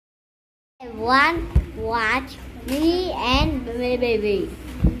Everyone, watch me and baby.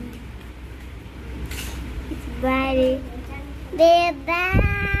 It's very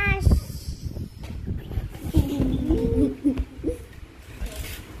dash.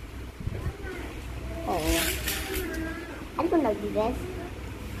 Oh, I'm gonna do this.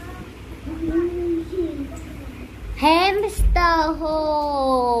 Hamster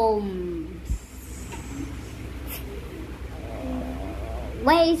home.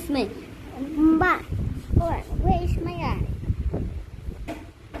 Where's me? But where's my eye?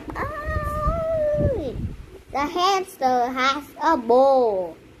 Oh, the hamster has a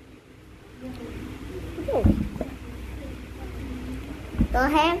ball. The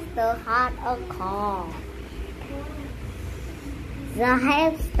hamster has a car. The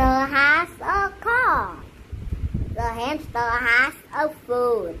hamster has a car. The hamster has a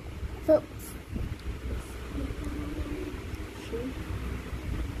food.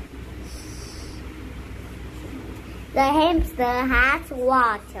 The hamster has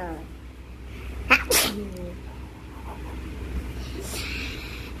water.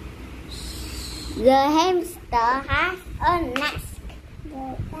 The hamster has a nest.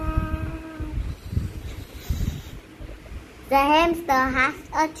 The hamster has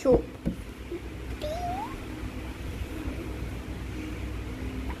a tube.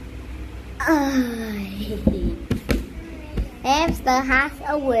 Hamster has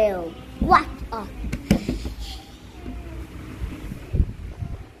a wheel. What?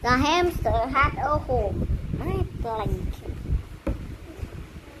 The hamster had a home. My blanket.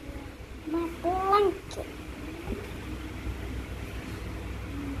 My blanket.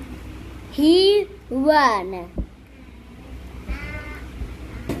 He ran.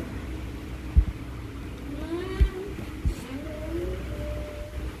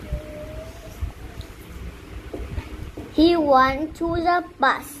 He went to the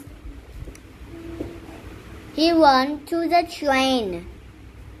bus. He went to the train.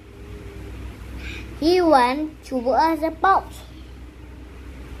 He went to the boat.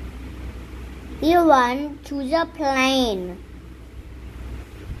 He went to the plane.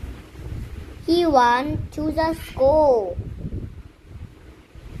 He went to the school.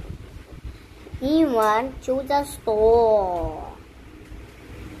 He went to the store.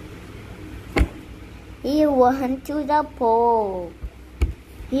 He went to the pool.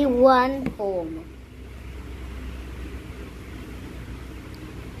 He went home.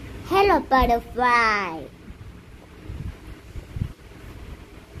 Hello, butterfly.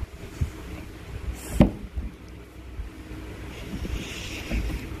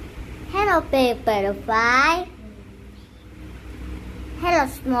 Hello, big butterfly. Hello,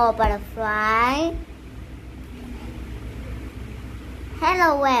 small butterfly.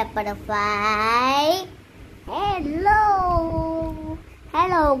 Hello, red butterfly. Hello.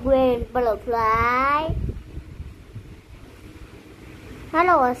 Hello, green butterfly.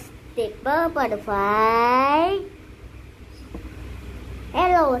 Hello, Sticker butterfly.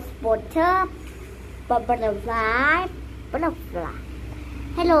 Hello, spotter butterfly.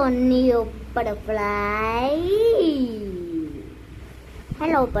 Hello, new butterfly.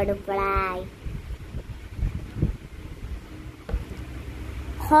 Hello, butterfly.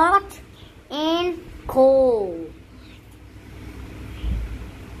 Hot and cold.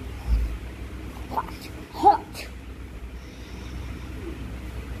 Hot.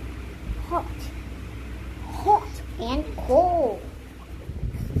 Hot and cold.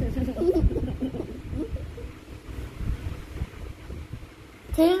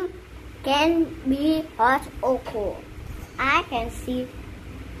 Things can be hot or cold. I can see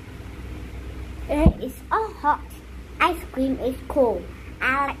it is all hot. Ice cream is cold.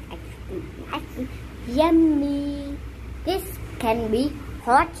 I like ice cream. Ice cream, yummy. This can be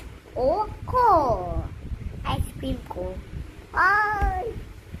hot or cold. Ice cream cold. Oh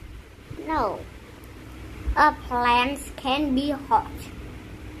no. A plant can be hot.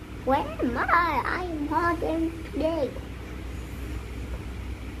 Where am I? I am hot today.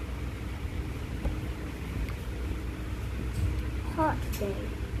 Hot day.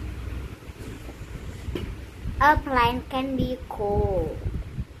 A plant can be cold.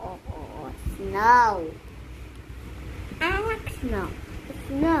 Oh, snow. I like snow.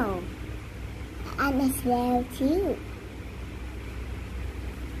 Snow. I miss snow too.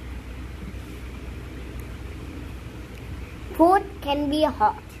 Food can be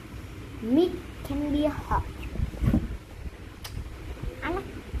hot. Meat can be hot. I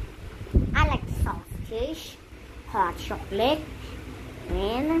like sausage, hot chocolate,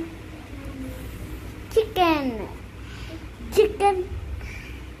 and chicken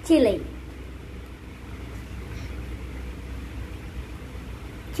chili.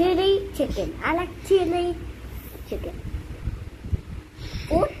 chili chicken. I like chili chicken.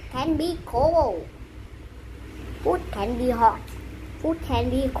 Food can be cold. Food can be hot. Food can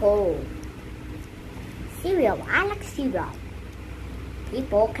be cold. Cereal. I like cereal.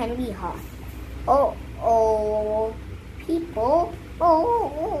 People can be hot. Oh, people.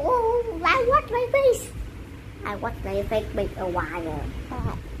 Oh, I wash my face. I wash my face with a wire.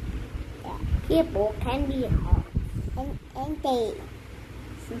 Yeah. People can be hot. And they.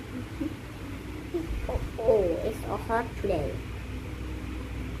 Oh, it's so hot today.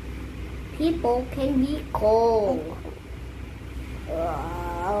 People can be cold.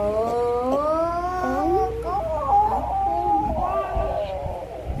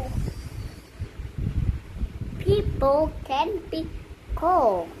 People can be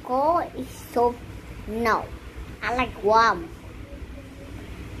cold. Cold is so no. I like warm.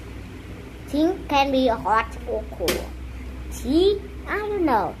 Things can be hot or cold. Tea, I don't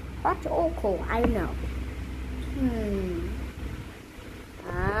know. Hot or cold, I don't know.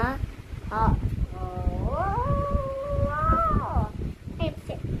 Hot.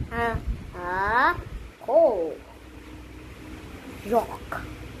 Cold. Rock.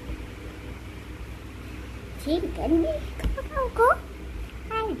 Tea can be cold.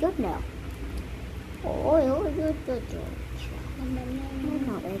 I don't know.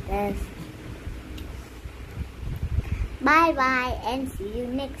 Bye bye and see you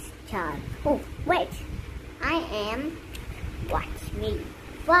next time. Oh wait, I am watch me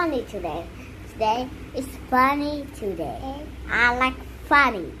funny today. Today is funny today. I like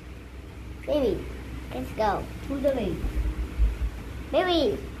funny. Baby, let's go to the way.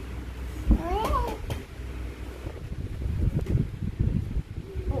 Baby.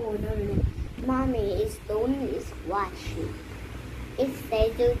 Oh no. Mommy is watching. It's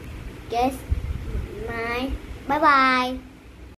safe to guess my bye bye.